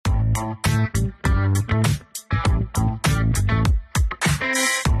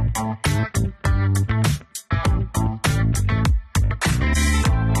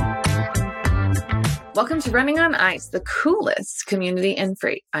Welcome to Running on Ice, the coolest community in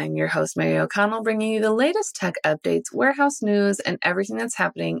freight. I'm your host, Mary O'Connell, bringing you the latest tech updates, warehouse news, and everything that's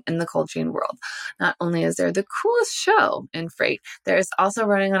happening in the cold chain world. Not only is there the coolest show in freight, there is also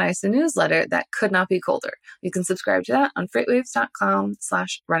Running on Ice, a newsletter that could not be colder. You can subscribe to that on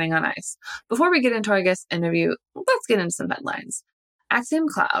freightwaves.com/runningonIce. Before we get into our guest interview, let's get into some headlines. Axiom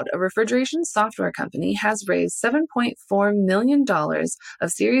Cloud, a refrigeration software company, has raised $7.4 million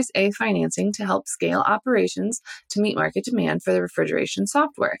of Series A financing to help scale operations to meet market demand for the refrigeration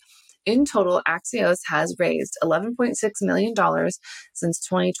software. In total, Axios has raised $11.6 million since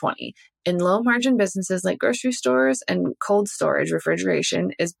 2020. In low-margin businesses like grocery stores and cold storage, refrigeration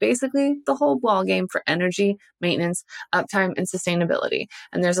is basically the whole ballgame for energy, maintenance, uptime, and sustainability.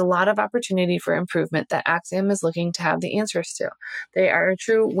 And there's a lot of opportunity for improvement that Axiom is looking to have the answers to. They are a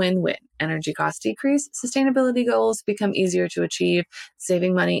true win-win. Energy costs decrease, sustainability goals become easier to achieve,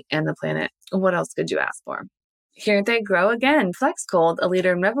 saving money and the planet. What else could you ask for? Here they grow again. FlexCold, a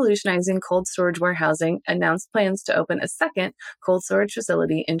leader in revolutionizing cold storage warehousing, announced plans to open a second cold storage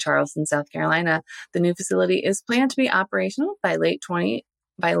facility in Charleston, South Carolina. The new facility is planned to be operational by late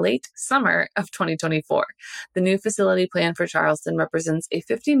summer of 2024. The new facility plan for Charleston represents a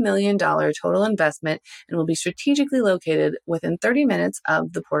 $50 million total investment and will be strategically located within 30 minutes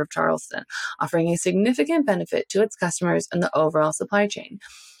of the Port of Charleston, offering a significant benefit to its customers and the overall supply chain.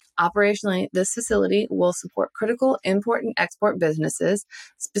 Operationally, this facility will support critical import and export businesses,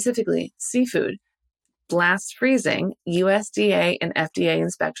 specifically seafood, blast freezing, USDA and FDA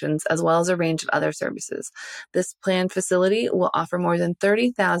inspections, as well as a range of other services. This planned facility will offer more than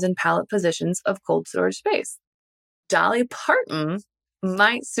 30,000 pallet positions of cold storage space. Dolly Parton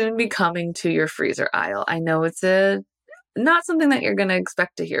might soon be coming to your freezer aisle. I know it's not something that you're going to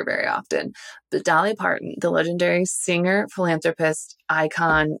expect to hear very often, but Dolly Parton, the legendary singer, philanthropist,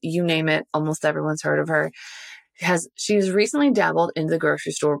 icon, you name it, almost everyone's heard of her, she's recently dabbled into the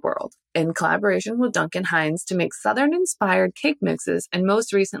grocery store world in collaboration with Duncan Hines to make Southern-inspired cake mixes and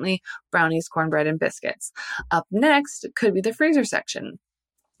most recently brownies, cornbread, and biscuits. Up next could be the freezer section.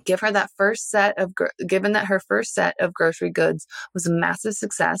 Given that her first set of grocery goods was a massive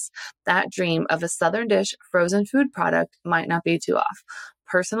success, that dream of a Southern dish frozen food product might not be too off.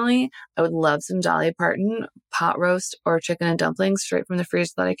 Personally, I would love some Dolly Parton pot roast or chicken and dumplings straight from the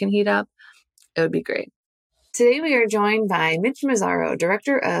freezer that I can heat up. It would be great. Today we are joined by Mitch Mazzaro,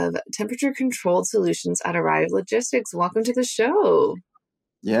 Director of Temperature Controlled Solutions at Arrive Logistics. Welcome to the show.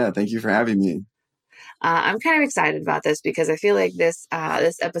 Yeah, thank you for having me. I'm kind of excited about this because I feel like this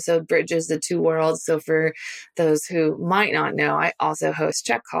episode bridges the two worlds. So for those who might not know, I also host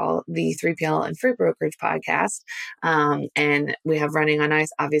Check Call, the 3PL and freight brokerage podcast. And we have Running on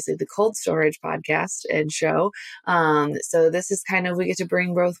Ice, obviously the cold storage podcast and show. So this is kind of, we get to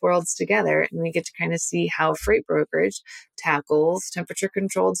bring both worlds together and we get to kind of see how freight brokerage tackles temperature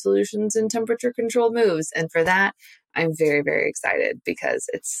controlled solutions and temperature controlled moves. And for that, I'm very, very excited because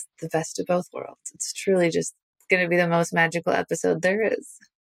it's the best of both worlds. It's truly just going to be the most magical episode there is.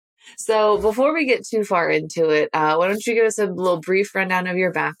 So before we get too far into it, why don't you give us a little brief rundown of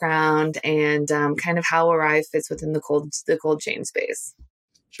your background and kind of how Arrive fits within the cold chain space?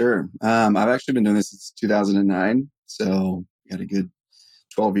 Sure. I've actually been doing this since 2009. So got a good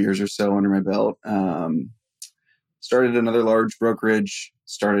 12 years or so under my belt. Started another large brokerage,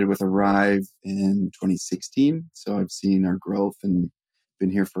 started with Arrive in 2016. So I've seen our growth and been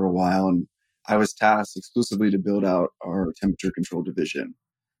here for a while. And I was tasked exclusively to build out our temperature control division.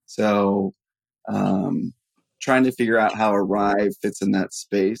 So trying to figure out how Arrive fits in that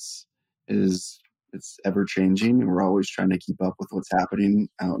space it's ever changing. And we're always trying to keep up with what's happening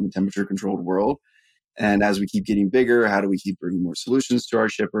out in the temperature controlled world. And as we keep getting bigger, how do we keep bringing more solutions to our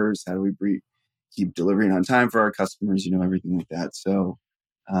shippers? How do we keep delivering on time for our customers, everything like that. So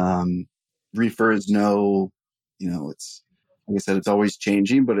reefer is it's, like I said, it's always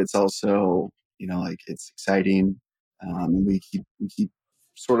changing, but it's also, it's exciting. And we keep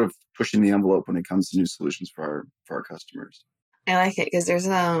sort of pushing the envelope when it comes to new solutions for our customers. I like it because there's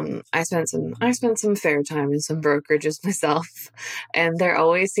I spent some fair time in some brokerages myself, and there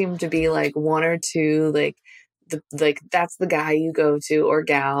always seemed to be like one or two that's the guy you go to or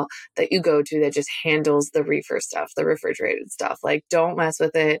gal that you go to that just handles the reefer stuff, the refrigerated stuff. Like, don't mess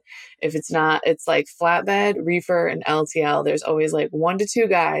with it. If it's like flatbed, reefer, and LTL. There's always like 1 to 2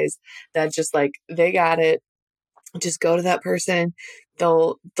 guys that just like, they got it. just go to that person.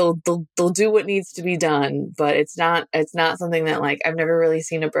 They'll do what needs to be done, but it's not something that, like, I've never really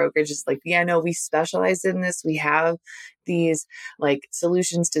seen a brokerage just like, yeah, no, we specialize in this. We have these like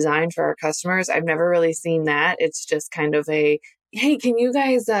solutions designed for our customers. I've never really seen that. It's just kind of a, hey, can you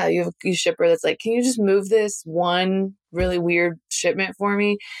guys, you have a shipper that's like, can you just move this one really weird shipment for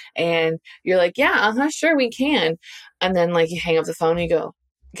me? And you're like, yeah, sure, we can. And then like you hang up the phone and you go,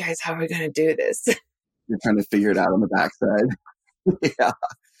 guys, how are we going to do this? You're trying to figure it out on the backside. Yeah.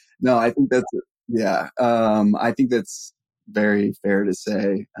 No, I think that's yeah. I think that's very fair to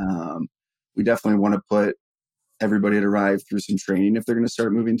say. We definitely want to put everybody at Arrive through some training if they're going to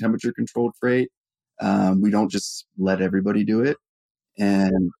start moving temperature controlled freight. We don't just let everybody do it.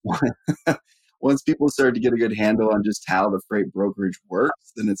 And once people start to get a good handle on just how the freight brokerage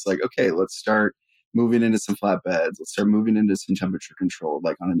works, then it's like, okay, let's start moving into some flatbeds. Let's start moving into some temperature control,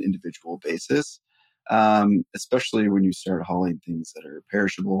 like on an individual basis. Especially when you start hauling things that are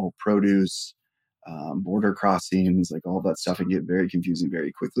perishable, produce, border crossings, like all that stuff, can get very confusing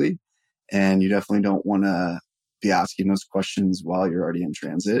very quickly. And you definitely don't want to be asking those questions while you're already in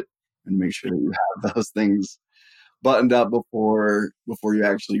transit, and make sure that you have those things buttoned up before you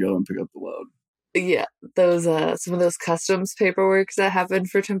actually go and pick up the load. Yeah, those some of those customs paperworks that happen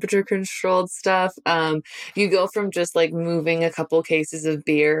for temperature controlled stuff. You go from just like moving a couple cases of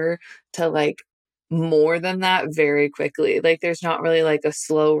beer to like more than that very quickly. Like there's not really like a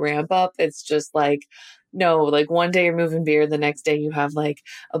slow ramp up. It's just like, no, like one day you're moving beer, the next day you have like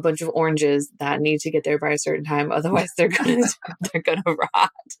a bunch of oranges that need to get there by a certain time, otherwise they're gonna rot.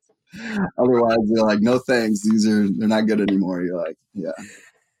 Otherwise, you're like, no thanks. They're not good anymore. You're like, yeah,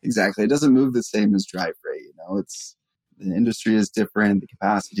 exactly. It doesn't move the same as dry freight. It's the industry is different. The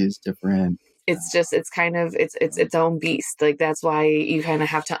capacity is different. It's kind of it's its own beast. Like that's why you kind of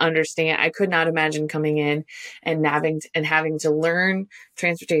have to understand. I could not imagine coming in and having to learn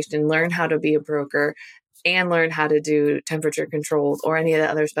transportation, learn how to be a broker, and learn how to do temperature controlled or any of the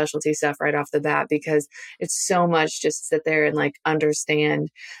other specialty stuff right off the bat, because it's so much just to sit there and like understand.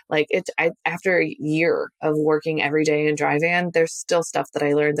 Like after a year of working every day in dry van, there's still stuff that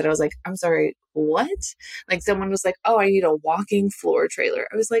I learned that I was like, I'm sorry, what? Like someone was like, oh, I need a walking floor trailer.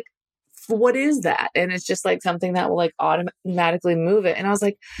 I was like, what is that? And it's just like something that will like automatically move it. And I was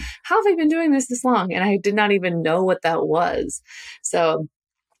like, how have I been doing this long? And I did not even know what that was. So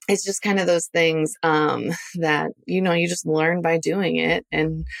it's just kind of those things that, you just learn by doing it.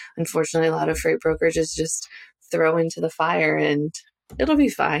 And unfortunately, a lot of freight brokerages just throw into the fire and it'll be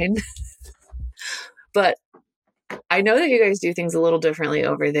fine. But I know that you guys do things a little differently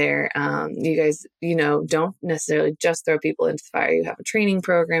over there. You guys, don't necessarily just throw people into the fire. You have a training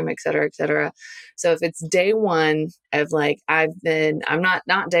program, et cetera, et cetera. So if it's day one of like, I'm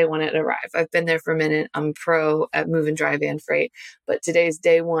not day one at Arrive. I've been there for a minute. I'm pro at moving dry van freight, but today's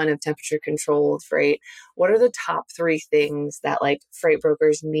day one of temperature controlled freight. What are the top 3 things that like freight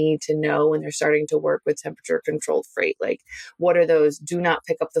brokers need to know when they're starting to work with temperature controlled freight? Like, what are those? Do not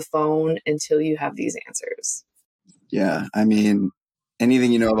pick up the phone until you have these answers. Yeah, I mean,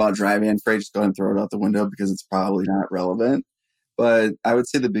 anything you know about dry van freight, just go ahead and throw it out the window because it's probably not relevant. But I would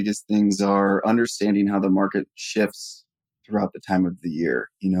say the biggest things are understanding how the market shifts throughout the time of the year.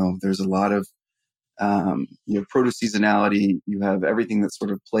 There's a lot of produce seasonality. You have everything that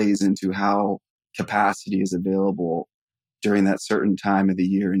sort of plays into how capacity is available during that certain time of the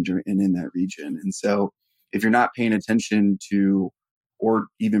year and in that region. And so if you're not paying attention to or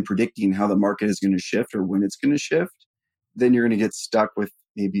even predicting how the market is going to shift or when it's going to shift, then you're going to get stuck with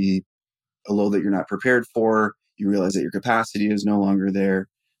maybe a load that you're not prepared for. You realize that your capacity is no longer there.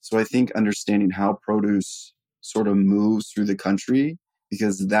 So I think understanding how produce sort of moves through the country,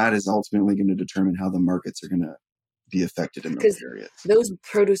 because that is ultimately going to determine how the markets are going to be affected in those areas. Those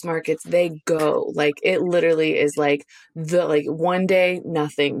produce markets, they go like, it literally is like one day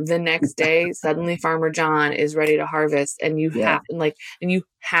nothing, the next day suddenly Farmer John is ready to harvest, and you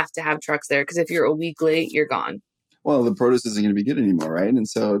have to have trucks there, because if you're a week late, you're gone. Well, the produce isn't going to be good anymore, right? And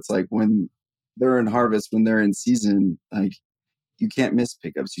so it's like when they're in harvest, when they're in season, like you can't miss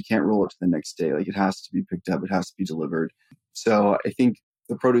pickups. You can't roll it to the next day. Like it has to be picked up. It has to be delivered. So I think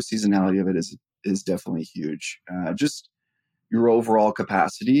the produce seasonality of it is definitely huge. Just your overall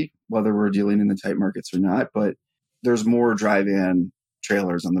capacity, whether we're dealing in the tight markets or not, but there's more dry van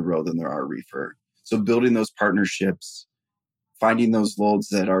trailers on the road than there are reefer. So building those partnerships, finding those loads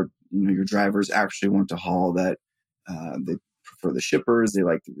that are, your drivers actually want to haul, that they prefer the shippers, they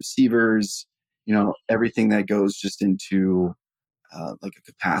like the receivers, everything that goes just into like a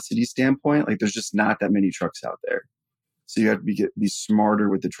capacity standpoint. Like there's just not that many trucks out there. So you have to be smarter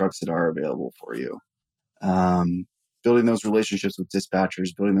with the trucks that are available for you. Building those relationships with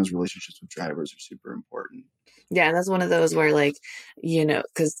dispatchers, building those relationships with drivers are super important. Yeah, and that's one of those where, like,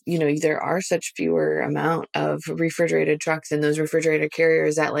 because, there are such fewer amount of refrigerated trucks and those refrigerated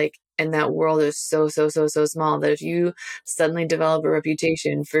carriers that, like, and that world is so, so, so, so small that if you suddenly develop a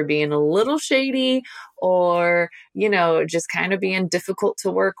reputation for being a little shady or, just kind of being difficult to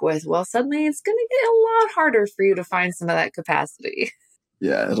work with, well, suddenly it's going to get a lot harder for you to find some of that capacity.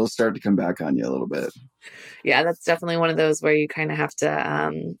 Yeah, it'll start to come back on you a little bit. Yeah, that's definitely one of those where you kind of have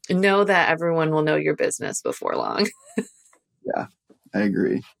to know that everyone will know your business before long. Yeah, I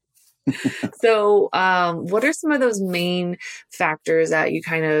agree. So, what are some of those main factors that you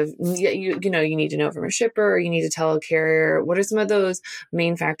kind of you need to know from a shipper, or you need to tell a carrier? What are some of those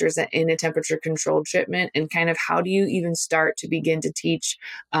main factors that in a temperature controlled shipment, and kind of how do you even start to begin to teach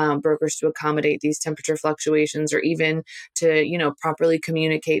brokers to accommodate these temperature fluctuations, or even to properly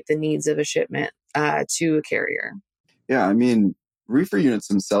communicate the needs of a shipment to a carrier? Yeah, I mean, reefer units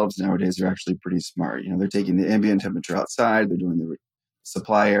themselves nowadays are actually pretty smart. They're taking the ambient temperature outside, they're doing the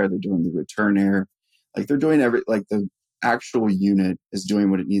supply air, they're doing the return air. Like they're doing like the actual unit is doing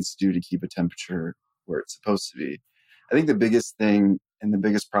what it needs to do to keep a temperature where it's supposed to be. I think the biggest thing and the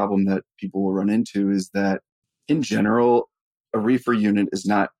biggest problem that people will run into is that in general, a reefer unit is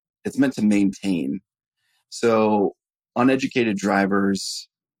not, it's meant to maintain. So uneducated drivers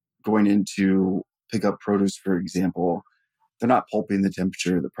going into pick up produce, for example, they're not pulping the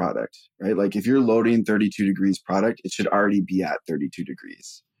temperature of the product, right? Like if you're loading 32 degrees product, it should already be at 32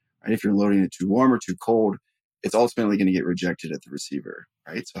 degrees, right? If you're loading it too warm or too cold, it's ultimately going to get rejected at the receiver,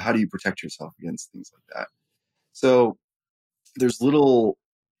 right? So how do you protect yourself against things like that? So there's little,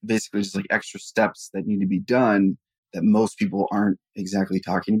 basically just like extra steps that need to be done that most people aren't exactly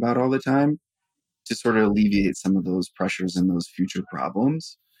talking about all the time to sort of alleviate some of those pressures and those future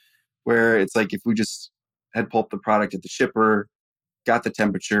problems, where it's like if we just had pulped the product at the shipper, got the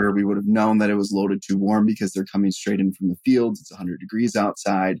temperature, we would have known that it was loaded too warm because they're coming straight in from the fields. It's 100 degrees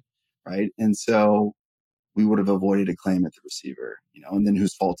outside, right? And so we would have avoided a claim at the receiver, and then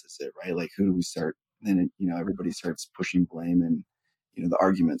whose fault is it, right? Like who do we start? Then, everybody starts pushing blame and, the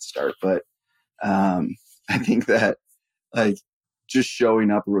arguments start. But I think that like just showing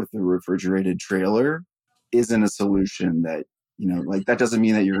up with a refrigerated trailer isn't a solution that, like that doesn't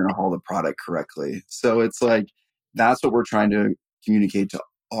mean that you're going to haul the product correctly. So it's like, that's what we're trying to communicate to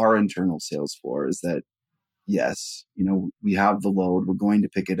our internal sales floor is that, yes, we have the load, we're going to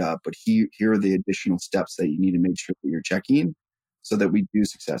pick it up, but here are the additional steps that you need to make sure that you're checking so that we do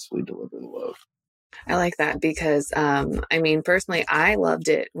successfully deliver the load. I like that because, personally, I loved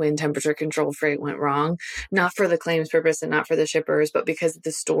it when temperature controlled freight went wrong, not for the claims purpose and not for the shippers, but because of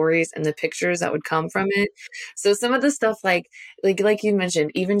the stories and the pictures that would come from it. So some of the stuff like you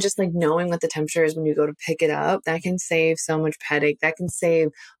mentioned, even just like knowing what the temperature is when you go to pick it up, that can save so much headache. That can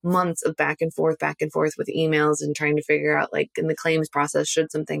save months of back and forth with emails and trying to figure out like in the claims process,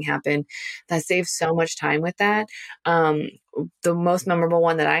 should something happen, that saves so much time with that. The most memorable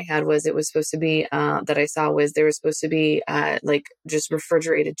one that I had was it was supposed to be that I saw was there was supposed to be like just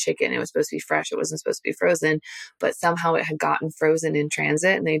refrigerated chicken. It was supposed to be fresh. It wasn't supposed to be frozen, but somehow it had gotten frozen in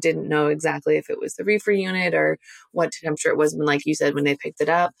transit and they didn't know exactly if it was the reefer unit or what temperature it was when, like you said, when they picked it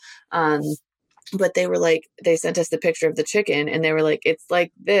up. But they were like, they sent us the picture of the chicken and they were like, it's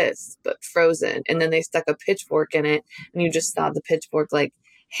like this, but frozen. And then they stuck a pitchfork in it and you just saw the pitchfork like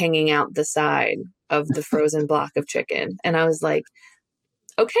hanging out the side of the frozen block of chicken. And I was like,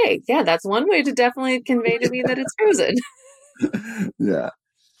 okay, yeah, that's one way to definitely convey to me that it's frozen. Yeah.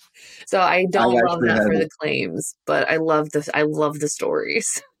 So I I've don't love actually that had, for the claims, but I love the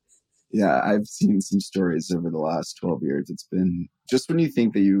stories. yeah, I've seen some stories over the last 12 years. It's been just when you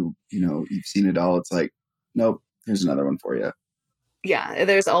think that you've seen it all, it's like, nope, here's another one for you. Yeah,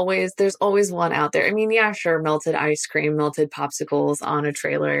 there's always one out there. I mean, yeah, sure, melted ice cream, melted popsicles on a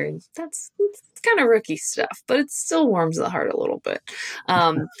trailer. That's kind of rookie stuff, but it still warms the heart a little bit.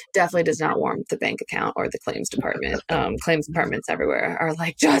 Definitely does not warm the bank account or the claims department. Claims departments everywhere are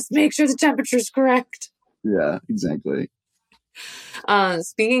like, just make sure the temperature's correct. Yeah, exactly.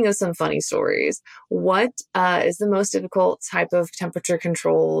 Speaking of some funny stories, what is the most difficult type of temperature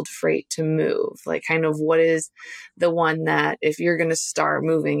controlled freight to move? Like, kind of what is the one that if you're going to start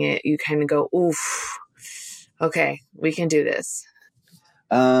moving it, you kind of go, oof, okay, we can do this.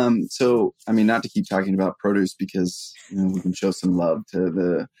 So, I mean, not to keep talking about produce because, we can show some love to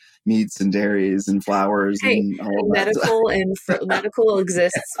the meats and dairies and flowers Hey, and all of that stuff. medical and medical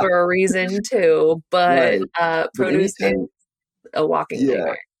exists for a reason too, but Right. But produce is anytime, a walking yeah,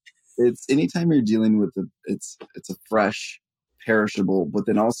 nightmare. it's anytime you're dealing with it's a fresh perishable, but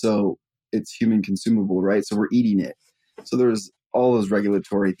then also it's human consumable, right? So we're eating it. So there's all those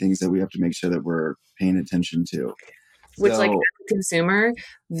regulatory things that we have to make sure that we're paying attention to. Which, like, So as a consumer,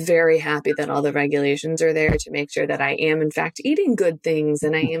 very happy that all the regulations are there to make sure that I am in fact eating good things,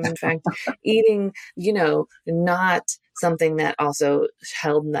 and I am in fact eating, not something that also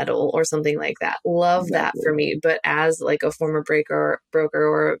held metal or something like that. Love that exactly. for me. But as like a former broker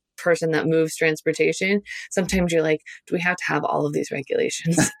or a person that moves transportation, sometimes you're like, do we have to have all of these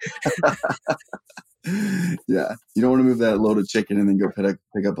regulations? Yeah. You don't want to move that load of chicken and then go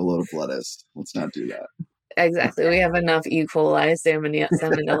pick up a load of lettuce. Let's not do that. Exactly. We have enough E. coli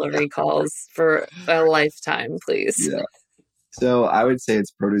salmonella recalls for a lifetime, please. Yeah. So I would say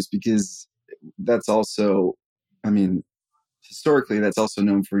it's produce because that's also, I mean, historically, that's also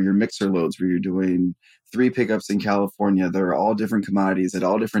known for your mixer loads where you're doing 3 pickups in California. They're all different commodities at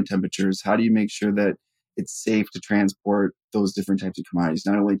all different temperatures. How do you make sure that it's safe to transport those different types of commodities,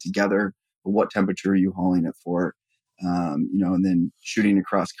 not only together, but what temperature are you hauling it for? And then shooting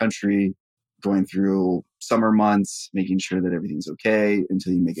across country, going through summer months, making sure that everything's okay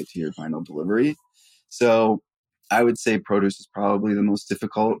until you make it to your final delivery. So I would say produce is probably the most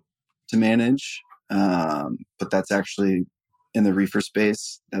difficult to manage. But that's actually in the reefer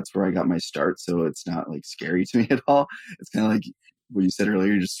space. That's where I got my start. So it's not like scary to me at all. It's kind of like what you said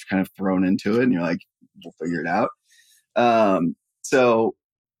earlier, you're just kind of thrown into it and you're like, we'll figure it out. So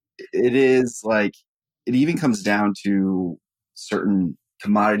it is like, it even comes down to certain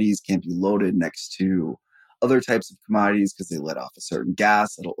commodities can't be loaded next to other types of commodities because they let off a certain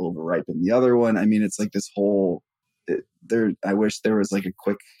gas that'll over ripen the other one. I mean, it's like this whole I wish there was like a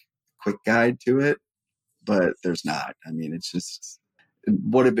quick guide to it, but there's not. I mean, it's just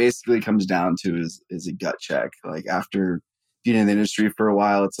what it basically comes down to is a gut check. Like after being in the industry for a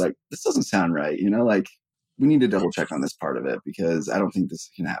while, it's like, this doesn't sound right. Like we need to double check on this part of it because I don't think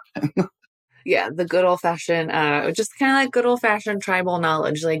this can happen. Yeah, the good old fashioned, just kind of like good old fashioned tribal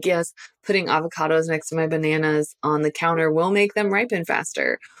knowledge. Like, yes, putting avocados next to my bananas on the counter will make them ripen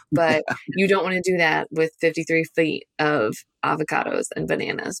faster, but you don't want to do that with 53 feet of avocados and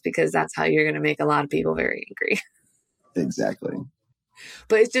bananas because that's how you're going to make a lot of people very angry. Exactly.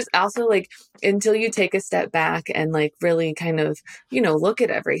 But it's just also like until you take a step back and like really kind of, look at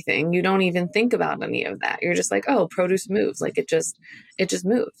everything, you don't even think about any of that. You're just like, oh, produce moves. Like it just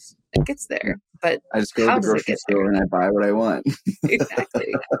moves. It gets there. But I just go to how the does it grocery get store there? and I buy what I want.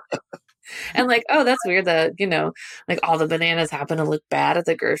 Exactly. And like, oh, that's weird that, like all the bananas happen to look bad at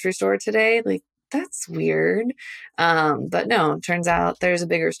the grocery store today. Like, that's weird. But no, turns out there's a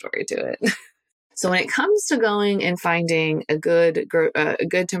bigger story to it. So when it comes to going and finding a good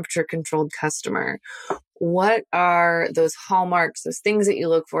temperature controlled customer, what are those hallmarks, those things that you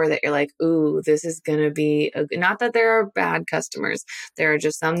look for that you're like, ooh, this is going to be not that there are bad customers. There are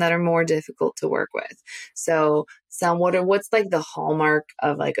just some that are more difficult to work with. So what's like the hallmark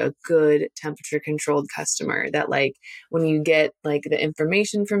of like a good temperature controlled customer that like when you get like the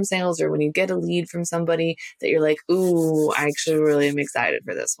information from sales or when you get a lead from somebody that you're like, ooh, I actually really am excited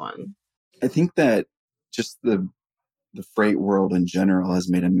for this one. I think that just the freight world in general has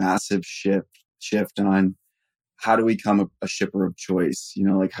made a massive shift on how do we become a shipper of choice?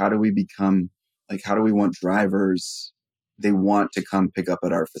 Like how do we become like how do we want drivers they want to come pick up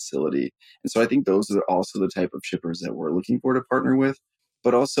at our facility? And so I think those are also the type of shippers that we're looking for to partner with.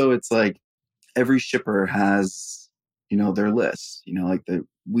 But also it's like every shipper has, their list, like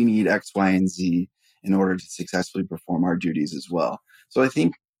we need X, Y, and Z in order to successfully perform our duties as well. So I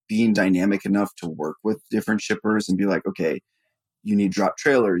think being dynamic enough to work with different shippers and be like, okay, you need drop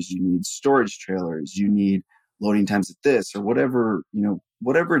trailers, you need storage trailers, you need loading times at this or whatever,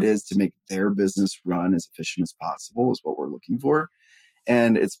 whatever it is to make their business run as efficient as possible is what we're looking for.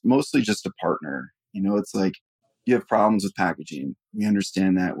 And it's mostly just a partner. It's like you have problems with packaging. We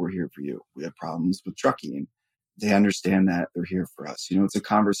understand that, we're here for you. We have problems with trucking. They understand that, they're here for us. It's a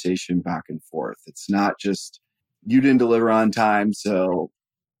conversation back and forth. It's not just you didn't deliver on time, so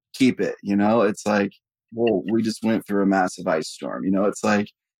keep it. It's like, well, we just went through a massive ice storm. It's like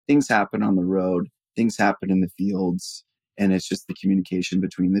things happen on the road, things happen in the fields, and it's just the communication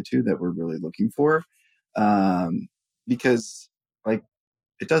between the two that we're really looking for. Because like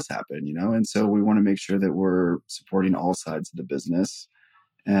it does happen, and so we want to make sure that we're supporting all sides of the business.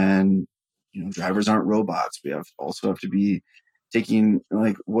 And drivers aren't robots. We also have to be taking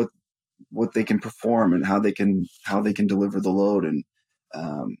like what they can perform and how they can deliver the load. And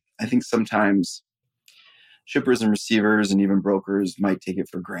I think sometimes shippers and receivers and even brokers might take it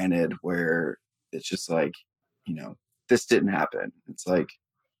for granted where it's just like, you know, this didn't happen. It's like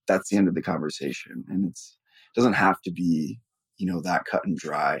that's the end of the conversation, and it doesn't have to be, that cut and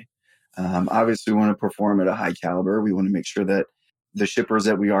dry. Obviously, we want to perform at a high caliber. We want to make sure that the shippers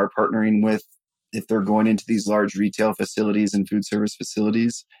that we are partnering with, if they're going into these large retail facilities and food service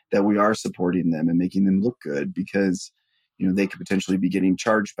facilities, that we are supporting them and making them look good, because they could potentially be getting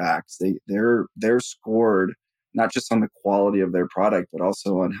chargebacks. They're scored not just on the quality of their product, but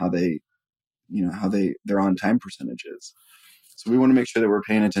also on how their on time percentages. So we want to make sure that we're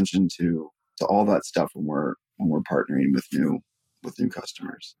paying attention to all that stuff when we're partnering with new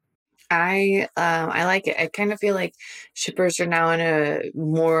customers. I like it. I kind of feel like shippers are now in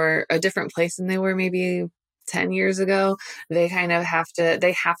a different place than they were maybe 10 years ago. They kind of have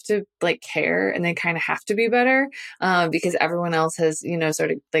to like care, and they kind of have to be better, because everyone else has,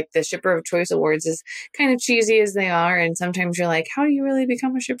 sort of like the shipper of choice awards, is kind of cheesy as they are. And sometimes you're like, how do you really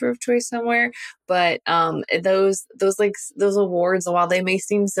become a shipper of choice somewhere? But, those awards, while they may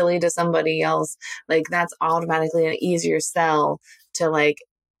seem silly to somebody else, like that's automatically an easier sell to like,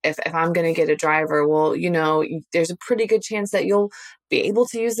 if I'm going to get a driver, well, there's a pretty good chance that you'll be able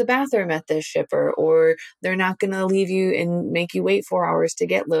to use the bathroom at this shipper, or they're not going to leave you and make you wait 4 hours to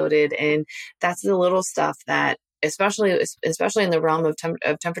get loaded. And that's the little stuff that, especially in the realm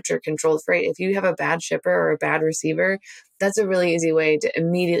of temperature controlled freight, if you have a bad shipper or a bad receiver, that's a really easy way to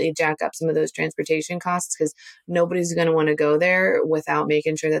immediately jack up some of those transportation costs, because nobody's going to want to go there without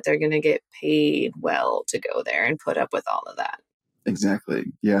making sure that they're going to get paid well to go there and put up with all of that. Exactly.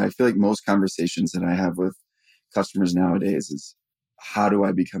 Yeah. I feel like most conversations that I have with customers nowadays is, how do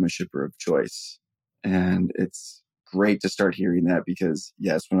I become a shipper of choice? And it's great to start hearing that, because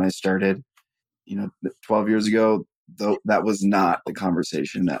yes, when I started, 12 years ago, though, that was not the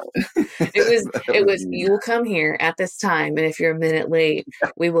conversation that it was you will come here at this time, and if you're a minute late,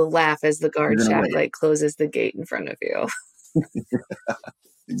 we will laugh as the guard shack like closes the gate in front of you.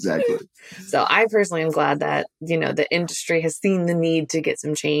 Exactly. So I personally am glad that, the industry has seen the need to get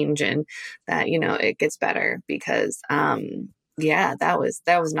some change, and that, it gets better, because, that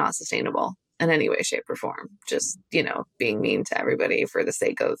was not sustainable in any way, shape, or form. Just, being mean to everybody for the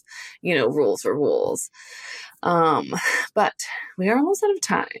sake of, rules for rules. But we are almost out of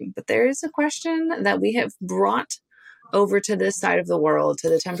time, but there is a question that we have brought over to this side of the world, to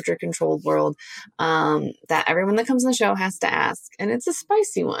the temperature controlled world, that everyone that comes on the show has to ask. And it's a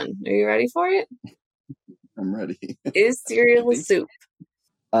spicy one. Are you ready for it? I'm ready. Is cereal soup?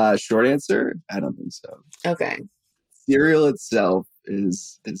 Short answer, I don't think so. Okay. Cereal itself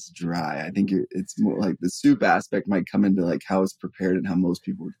is dry. I think it's more like the soup aspect might come into like how it's prepared and how most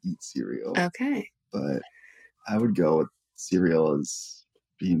people would eat cereal. Okay. But I would go with cereal as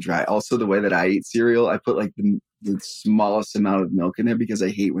being dry. Also, the way that I eat cereal, I put like the smallest amount of milk in it, because I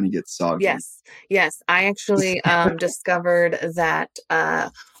hate when it gets soggy. Yes. I actually discovered that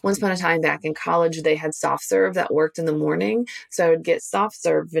once upon a time back in college, they had soft serve that worked in the morning. So I would get soft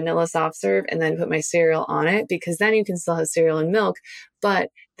serve, vanilla soft serve, and then put my cereal on it, because then you can still have cereal and milk, but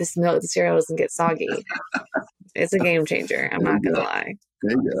the cereal doesn't get soggy. It's a game changer. I'm not going to lie.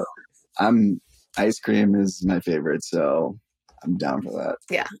 There you go. Ice cream is my favorite, so I'm down for that.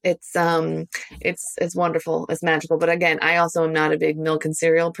 Yeah, it's wonderful. It's magical. But again, I also am not a big milk and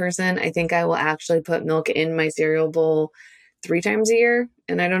cereal person. I think I will actually put milk in my cereal bowl 3 times a year,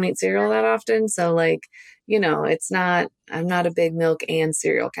 and I don't eat cereal that often. So like, I'm not a big milk and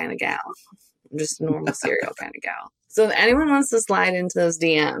cereal kind of gal. I'm just a normal cereal kind of gal. So if anyone wants to slide into those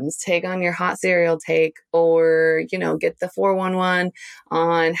DMs, take on your hot cereal take, or, get the 411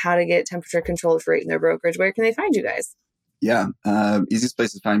 on how to get temperature controlled freight in their brokerage, where can they find you guys? Yeah. Easiest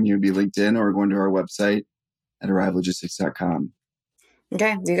place to find me would be LinkedIn, or going to our website at arrivelogistics.com.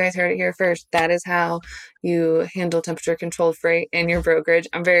 Okay. You guys heard it here first. That is how you handle temperature controlled freight in your brokerage.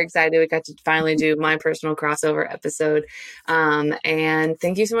 I'm very excited. We got to finally do my personal crossover episode. And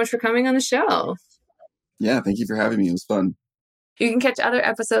thank you so much for coming on the show. Yeah. Thank you for having me. It was fun. You can catch other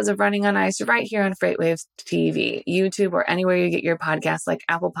episodes of Running on Ice right here on FreightWaves TV, YouTube, or anywhere you get your podcasts like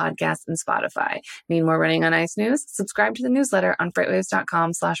Apple Podcasts and Spotify. Need more Running on Ice news? Subscribe to the newsletter on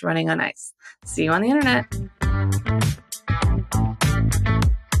freightwaves.com/runningonIce. See you on the internet.